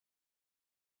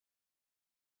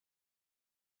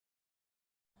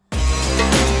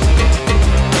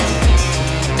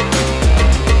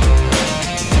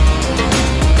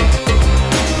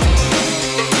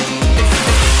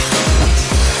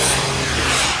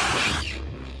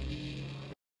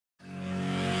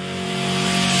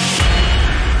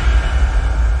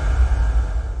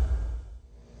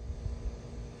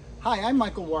Hi, I'm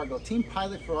Michael Wargo, team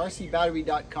pilot for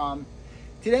rcbattery.com.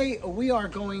 Today we are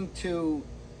going to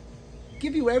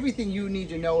give you everything you need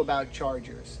to know about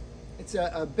chargers. It's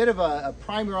a bit of a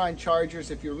primer on chargers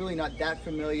if you're really not that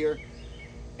familiar,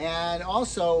 and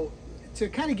also to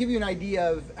kind of give you an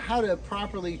idea of how to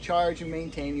properly charge and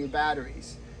maintain your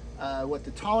batteries. What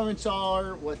the tolerance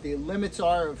are, what the limits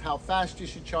are of how fast you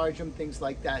should charge them, things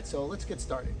like that. So let's get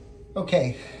started.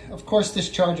 Okay, of course this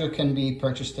charger can be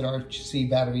purchased at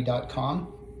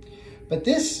rcbattery.com, but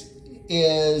this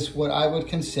is what I would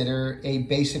consider a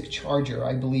basic charger.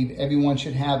 I believe everyone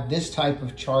should have this type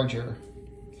of charger.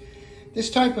 This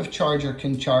type of charger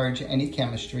can charge any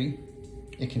chemistry.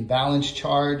 It can balance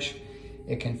charge,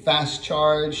 it can fast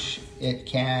charge, it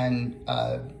can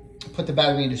put the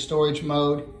battery into storage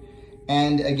mode,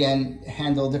 and again,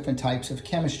 handle different types of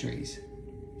chemistries.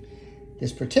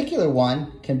 This particular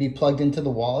one can be plugged into the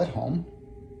wall at home,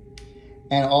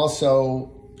 and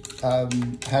also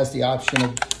has the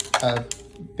option of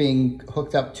being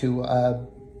hooked up to a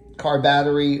car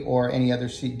battery or any other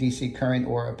DC current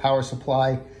or a power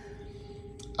supply.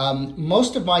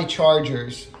 Most of my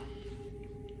chargers,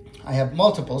 I have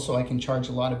multiple, so I can charge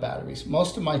a lot of batteries.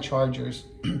 Most of my chargers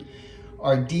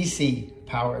are DC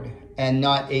powered and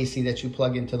not AC that you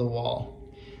plug into the wall.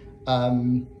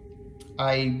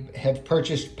 I have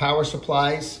purchased power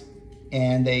supplies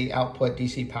and they output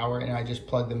DC power, and I just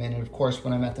plug them in. And of course,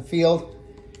 when I'm at the field,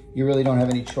 you really don't have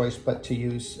any choice but to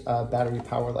use battery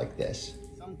power like this.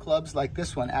 Some clubs like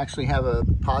this one actually have a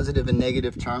positive and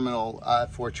negative terminal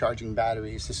for charging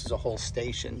batteries. This is a whole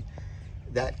station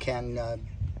that can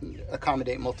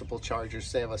accommodate multiple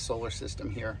chargers. They have a solar system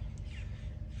here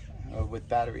with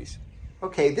batteries.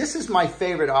 Okay, this is my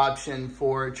favorite option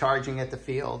for charging at the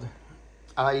field.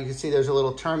 You can see there's a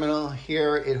little terminal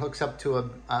here. It hooks up to a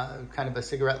kind of a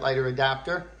cigarette lighter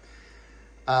adapter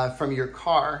from your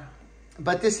car.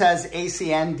 But this has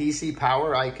AC and DC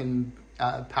power. I can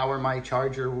power my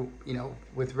charger,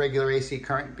 with regular AC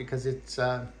current because it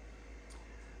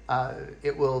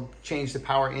will change the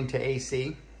power into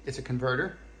AC. It's a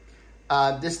converter.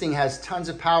 This thing has tons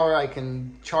of power. I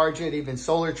can charge it, even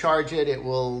solar charge it. It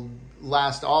will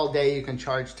last all day. You can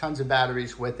charge tons of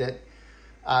batteries with it.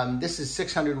 This is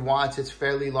 600 watts. It's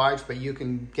fairly large, but you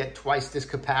can get twice this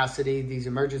capacity. These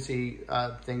emergency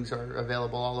things are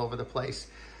available all over the place.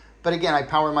 But again, I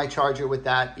power my charger with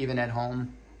that even at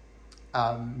home.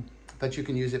 But you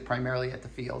can use it primarily at the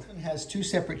field. It has two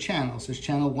separate channels. There's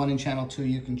channel 1 and channel 2.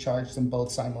 You can charge them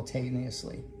both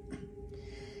simultaneously.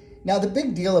 Now, the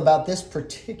big deal about this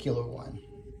particular one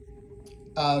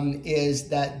is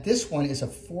that this one is a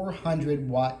 400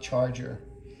 watt charger.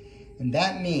 And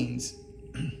that means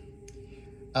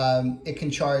it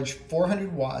can charge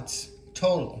 400 watts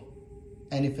total.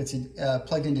 And if it's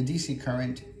plugged into DC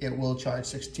current, it will charge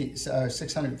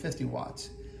 650 watts.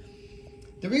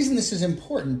 The reason this is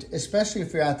important, especially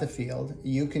if you're at the field,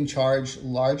 you can charge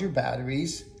larger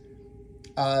batteries,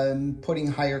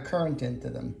 putting higher current into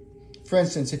them. For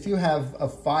instance, if you have a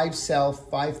 6-cell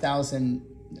 5,000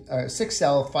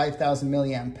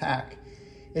 milliamp pack,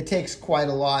 it takes quite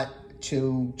a lot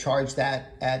to charge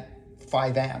that at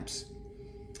 5 amps.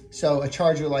 So a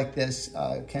charger like this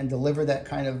can deliver that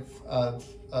kind of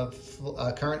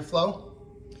current flow.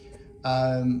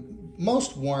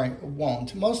 Most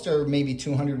won't. Most are maybe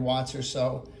 200 watts or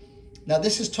so. Now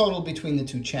this is total between the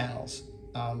two channels.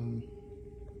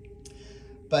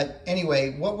 But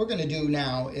anyway, what we're going to do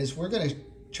now is we're going to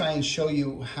try and show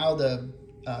you how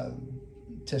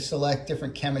to select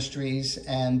different chemistries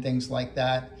and things like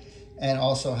that, and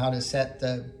also how to set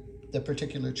the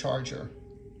particular charger.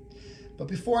 But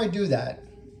before I do that,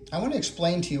 I want to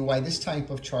explain to you why this type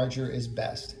of charger is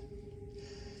best.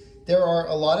 There are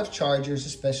a lot of chargers,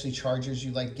 especially chargers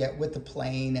you get with the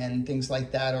plane and things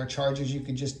like that, or chargers you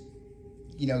could just,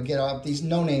 get off, these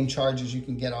no-name chargers you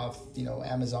can get off,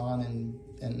 Amazon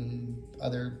and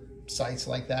other sites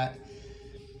like that.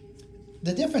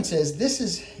 The difference is this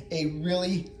is a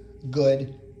really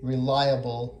good,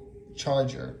 reliable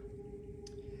charger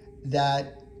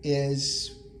that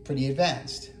is pretty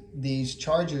advanced. These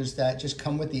chargers that just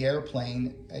come with the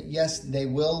airplane, yes, they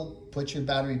will put your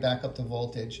battery back up to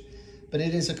voltage, but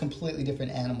it is a completely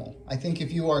different animal. I think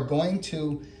if you are going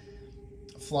to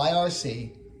fly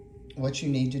RC, what you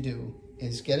need to do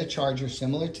is get a charger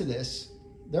similar to this.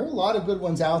 There are a lot of good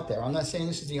ones out there. I'm not saying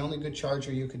this is the only good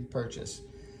charger you could purchase,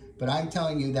 but I'm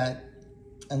telling you that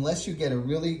unless you get a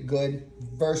really good,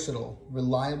 versatile,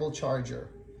 reliable charger,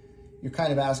 you're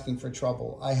kind of asking for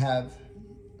trouble. I have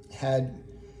had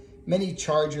many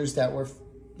chargers that were,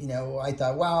 I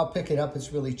thought, wow, I'll pick it up,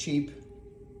 it's really cheap.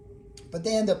 But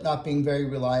they end up not being very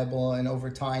reliable, and over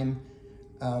time,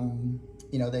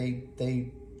 you know,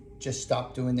 they just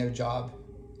stop doing their job.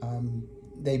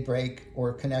 They break,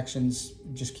 or connections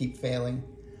just keep failing.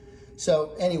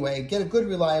 So anyway, get a good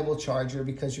reliable charger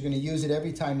because you're going to use it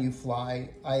every time you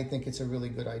fly. I think it's a really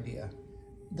good idea.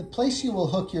 The place you will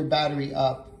hook your battery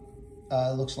up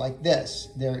looks like this.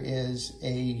 There is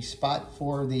a spot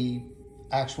for the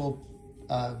actual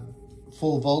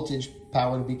full voltage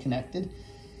power to be connected.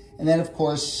 And then of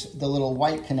course the little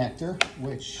white connector,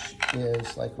 which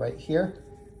is like right here,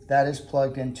 that is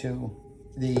plugged into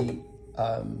the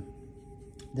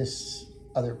this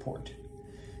other port.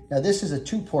 Now this is a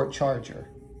 2-port charger.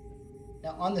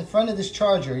 Now on the front of this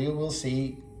charger you will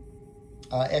see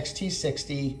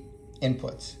XT60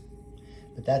 inputs,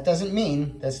 but that doesn't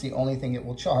mean that's the only thing it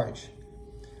will charge.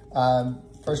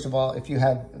 First of all, if you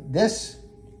have this,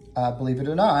 believe it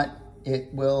or not,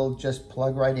 it will just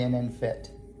plug right in and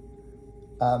fit.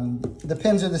 The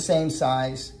pins are the same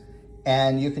size,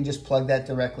 and you can just plug that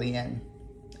directly in.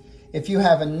 If you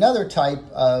have another type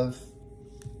of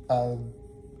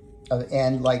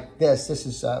end like this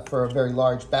is for a very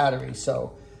large battery.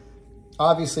 So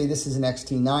obviously this is an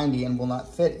XT90 and will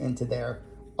not fit into there.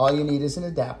 All you need is an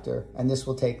adapter, and this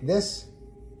will take this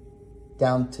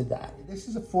down to that. This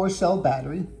is a 4-cell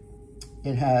battery.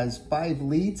 It has 5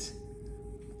 leads,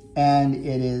 and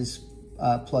it is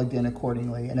plugged in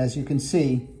accordingly. And as you can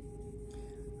see,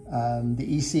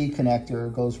 the EC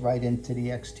connector goes right into the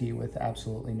XT with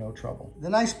absolutely no trouble. The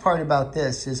nice part about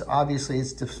this is obviously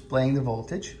it's displaying the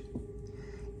voltage,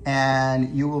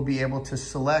 and you will be able to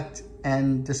select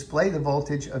and display the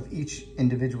voltage of each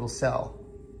individual cell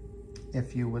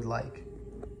if you would like.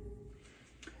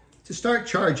 To start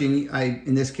charging,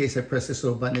 in this case, I press this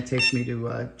little button. It takes me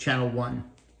to channel 1.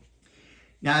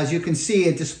 Now, as you can see,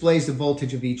 it displays the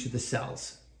voltage of each of the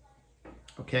cells.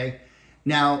 Okay.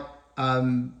 Now,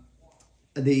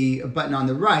 the button on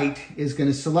the right is going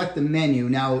to select the menu.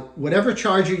 Now, whatever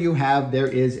charger you have, there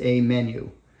is a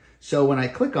menu. So when I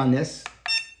click on this,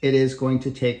 it is going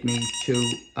to take me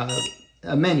to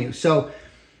a menu. So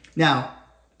now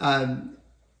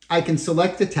I can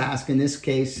select the task. In this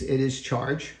case, it is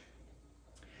charge.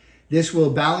 This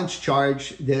will balance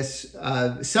charge this.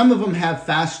 Some of them have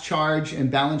fast charge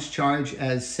and balance charge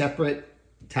as separate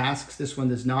tasks. This one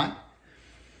does not.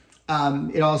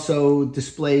 It also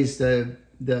displays the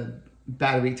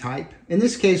battery type. In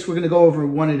this case, we're going to go over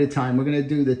one at a time. We're going to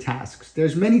do the tasks.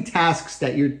 There's many tasks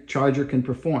that your charger can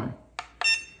perform.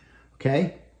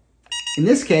 Okay. In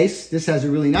this case, this has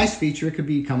a really nice feature. It could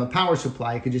become a power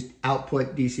supply. It could just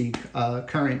output DC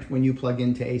current when you plug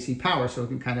into AC power, so it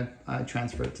can kind of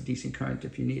transfer it to DC current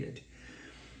if you need it.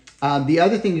 The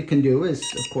other thing you can do is,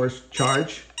 of course,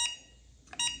 charge.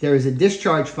 There is a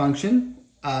discharge function.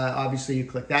 Obviously, you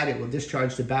click that, it will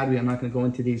discharge the battery. I'm not going to go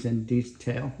into these in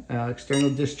detail. External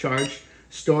discharge,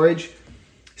 storage.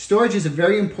 Storage is a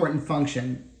very important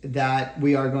function that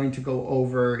we are going to go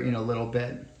over in a little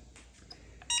bit.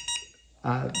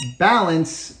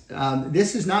 Balance,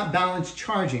 this is not balance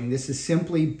charging. This is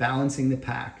simply balancing the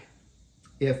pack.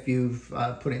 If you've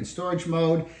put it in storage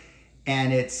mode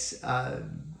and it's out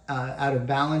of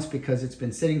balance because it's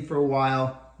been sitting for a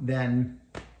while, then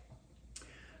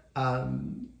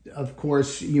of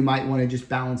course you might want to just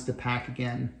balance the pack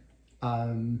again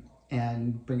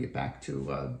and bring it back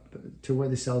to where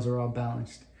the cells are all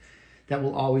balanced. That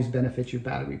will always benefit your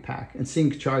battery pack. And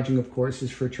sync charging, of course,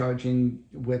 is for charging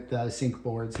with sync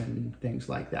boards and things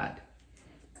like that.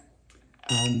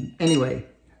 Anyway,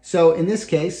 so in this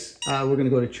case, we're going to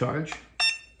go to charge.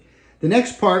 The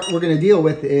next part we're going to deal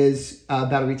with is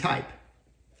battery type.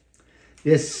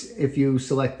 This, if you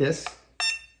select this,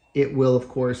 it will, of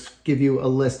course, give you a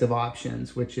list of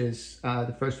options, which is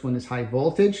the first one is high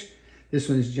voltage. This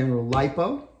one is general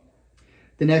LiPo.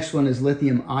 The next one is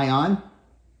lithium ion.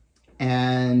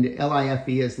 And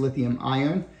LiFe is lithium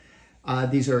iron.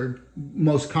 These are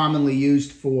most commonly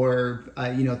used for,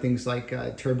 things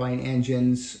like turbine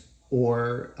engines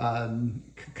or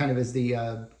kind of as the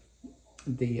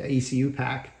ECU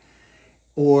pack.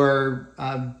 Or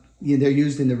they're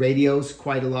used in the radios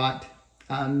quite a lot.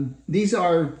 These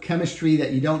are chemistry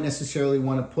that you don't necessarily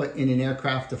want to put in an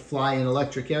aircraft to fly an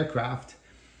electric aircraft.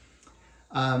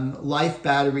 Life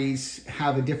batteries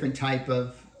have a different type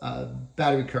of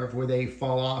battery curve where they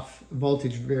fall off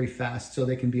voltage very fast, so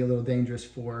they can be a little dangerous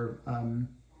for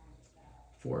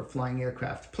flying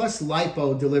aircraft. Plus,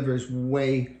 LiPo delivers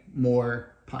way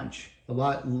more punch, a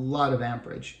lot of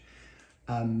amperage.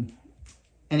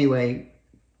 Anyway,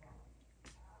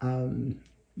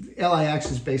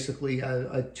 LIX is basically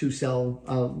a 2-cell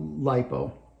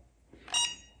LiPo.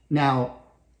 Now,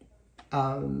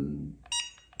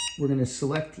 we're going to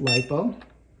select LiPo.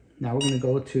 Now we're going to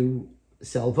go to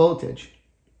cell voltage.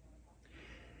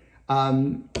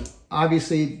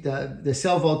 Obviously, the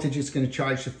cell voltage is going to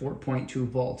charge to 4.2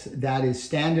 volts. That is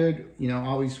standard. You know,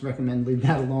 always recommend leave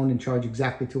that alone and charge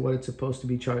exactly to what it's supposed to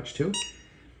be charged to.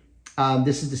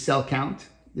 This is the cell count.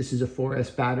 This is a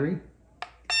 4S battery.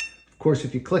 Of course,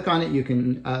 if you click on it, you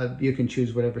can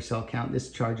choose whatever cell count. This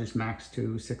charges max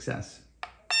to 6S.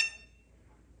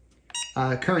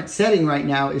 Current setting right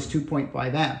now is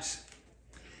 2.5 amps.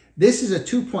 This is a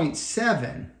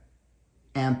 2.7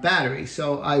 amp battery,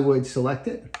 so I would select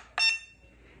it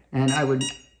and I would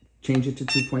change it to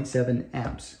 2.7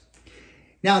 amps.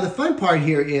 Now the fun part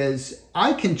here is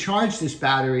I can charge this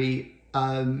battery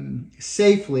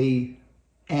safely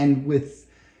and with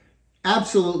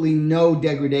absolutely no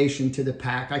degradation to the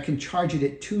pack. I can charge it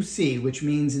at 2C, which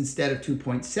means instead of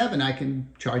 2.7, I can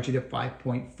charge it at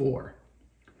 5.4.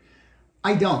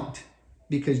 I don't,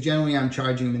 because generally I'm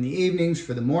charging them in the evenings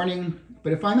for the morning.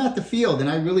 But if I'm at the field and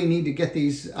I really need to get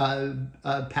these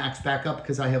packs back up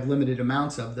because I have limited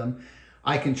amounts of them,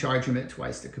 I can charge them at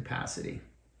twice the capacity.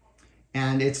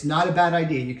 And it's not a bad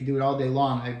idea. You can do it all day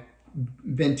long.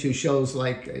 I've been to shows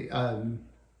like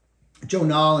Joe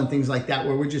Nall and things like that,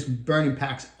 where we're just burning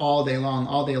packs all day long,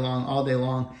 all day long, all day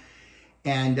long.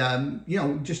 And, you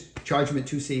know, just charge them at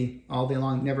 2C all day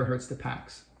long. Never hurts the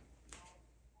packs.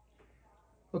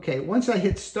 Okay, once I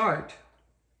hit start,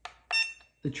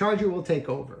 the charger will take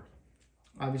over.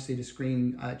 Obviously, the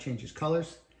screen changes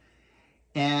colors.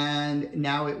 And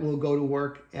now it will go to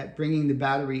work at bringing the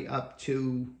battery up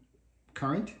to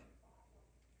current.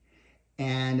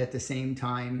 And at the same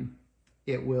time,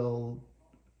 it will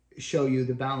show you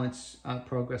the balance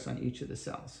progress on each of the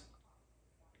cells.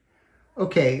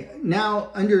 Okay,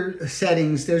 now under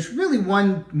settings, there's really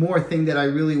one more thing that I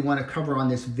really want to cover on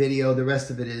this video. The rest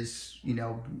of it is, you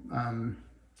know,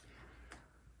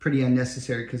 pretty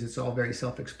unnecessary because it's all very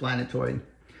self-explanatory.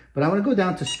 But I want to go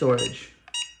down to storage.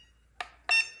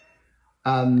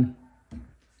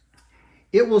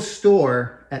 It will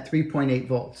store at 3.8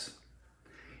 volts.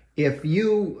 If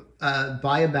you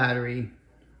buy a battery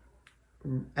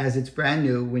as it's brand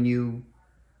new, when you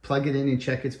plug it in and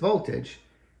check its voltage,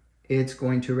 it's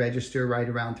going to register right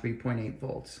around 3.8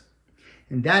 volts.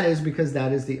 And that is because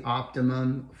that is the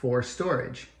optimum for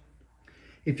storage.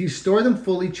 If you store them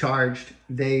fully charged,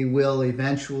 they will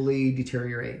eventually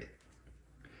deteriorate.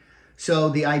 So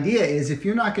the idea is if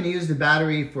you're not going to use the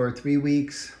battery for 3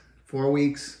 weeks, 4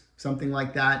 weeks, something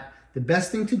like that, the best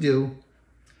thing to do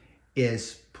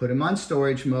is put them on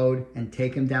storage mode and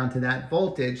take them down to that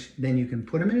voltage. Then you can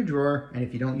put them in a drawer, and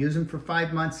if you don't use them for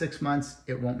 5 months, 6 months,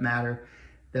 it won't matter.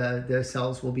 The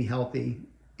cells will be healthy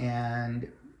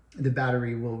and the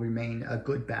battery will remain a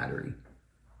good battery.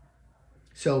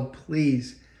 So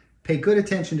please pay good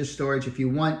attention to storage. If you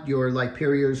want your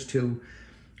Liperiors to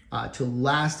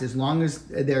last as long as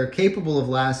they're capable of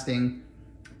lasting,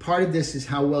 part of this is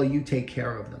how well you take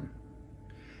care of them.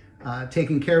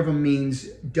 Taking care of them means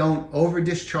don't over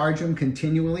discharge them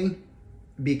continually,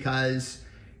 because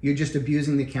you're just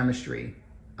abusing the chemistry.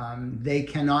 They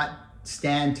cannot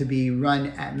stand to be run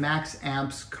at max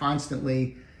amps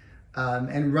constantly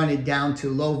and run it down to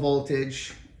low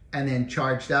voltage and then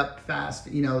charged up fast.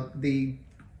 You know, the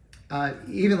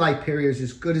even Liperiors,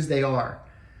 as good as they are,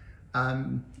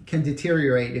 can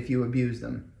deteriorate if you abuse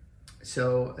them.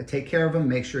 So take care of them,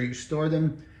 make sure you store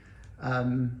them.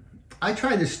 I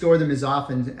try to store them as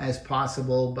often as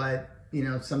possible, but you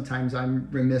know, sometimes I'm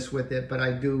remiss with it, but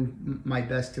I do my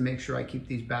best to make sure I keep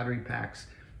these battery packs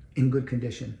in good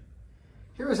condition.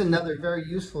 Here is another very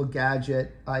useful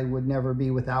gadget. I would never be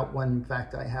without one. In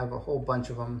fact, I have a whole bunch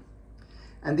of them.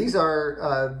 And these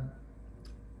are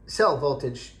cell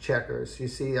voltage checkers. You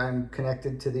see I'm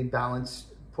connected to the balance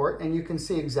port, and you can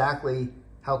see exactly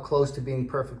how close to being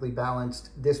perfectly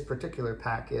balanced this particular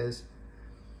pack is.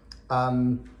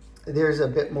 There's a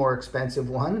bit more expensive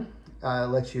one.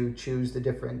 Lets you choose the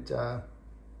different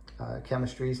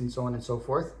chemistries and so on and so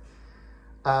forth.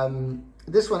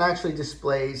 This one actually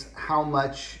displays how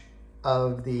much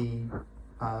of the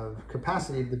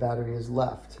capacity of the battery is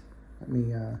left. Let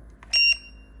me,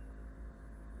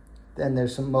 then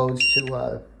there's some modes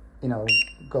to, you know,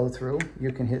 go through.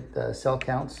 You can hit the cell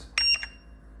counts.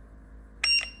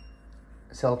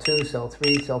 Cell 2, cell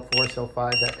 3, cell 4, cell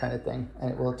 5, that kind of thing. And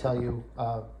it will tell you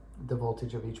the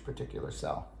voltage of each particular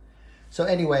cell. So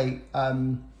anyway,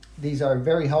 these are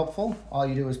very helpful. All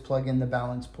you do is plug in the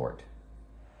balance port.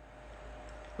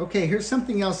 Okay, here's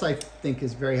something else I think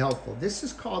is very helpful. This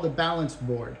is called a balance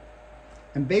board.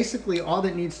 And basically all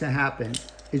that needs to happen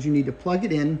is you need to plug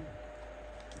it in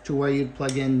to where you'd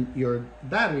plug in your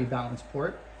battery balance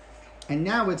port. And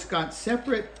now it's got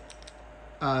separate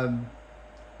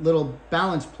little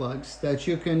balance plugs that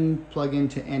you can plug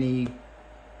into any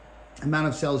amount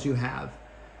of cells you have.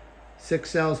 6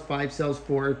 cells, 5 cells,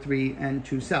 4, 3, and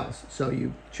 2 cells. So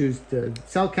you choose the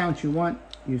cell count you want.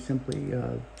 You simply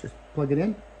just plug it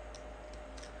in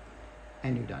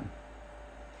and you're done.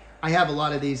 I have a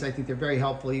lot of these. I think they're very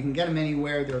helpful. You can get them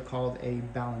anywhere. They're called a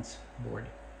balance board.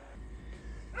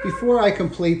 Before I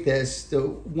complete this, the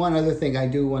one other thing I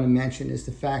do want to mention is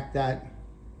the fact that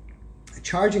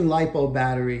charging LiPo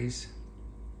batteries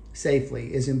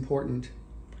safely is important.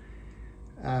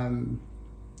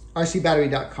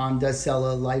 RCbattery.com does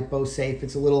sell a LiPo safe.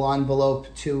 It's a little envelope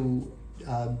to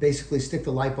basically stick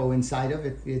the LiPo inside of.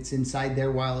 It's inside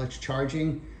there while it's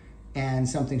charging, and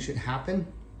something should happen.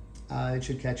 It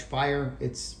should catch fire.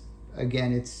 It's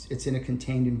in a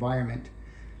contained environment.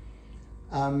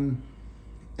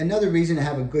 Another reason to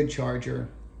have a good charger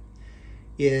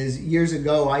is years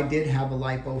ago I did have a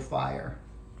LiPo fire.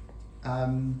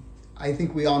 I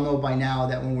think we all know by now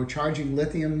that when we're charging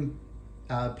lithium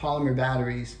polymer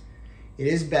batteries, it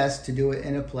is best to do it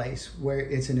in a place where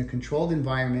it's in a controlled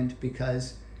environment,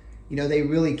 because they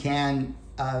really can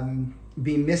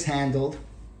be mishandled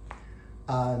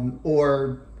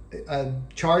or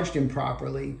charged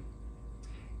improperly.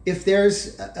 If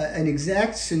there's an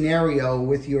exact scenario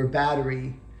with your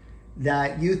battery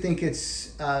that you think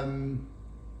it's for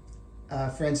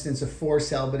instance a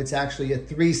 4-cell, but it's actually a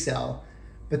 3-cell,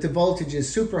 but the voltage is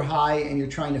super high and you're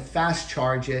trying to fast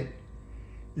charge it,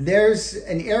 there's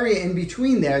an area in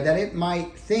between there that it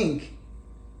might think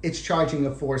it's charging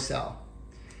a 4-cell,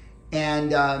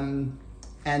 and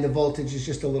the voltage is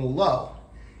just a little low.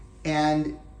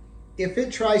 And if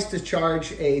it tries to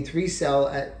charge a 3-cell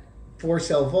at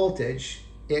 4-cell voltage,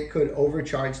 it could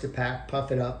overcharge the pack,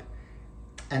 puff it up,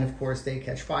 and of course they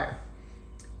catch fire.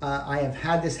 I have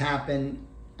had this happen.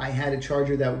 I had a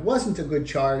charger that wasn't a good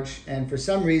charge, and for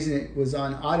some reason it was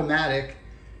on automatic,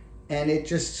 and it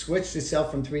just switched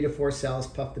itself from 3 to 4 cells,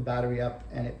 puffed the battery up,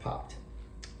 and it popped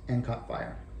and caught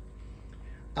fire.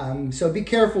 So be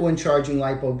careful when charging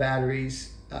LiPo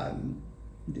batteries.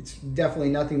 It's definitely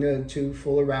nothing to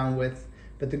fool around with.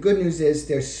 But the good news is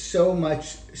there's so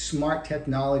much smart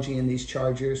technology in these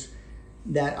chargers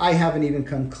that I haven't even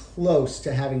come close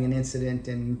to having an incident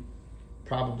in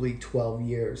probably 12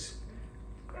 years.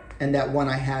 And that one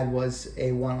I had was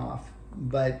a one-off.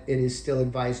 But it is still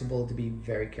advisable to be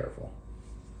very careful.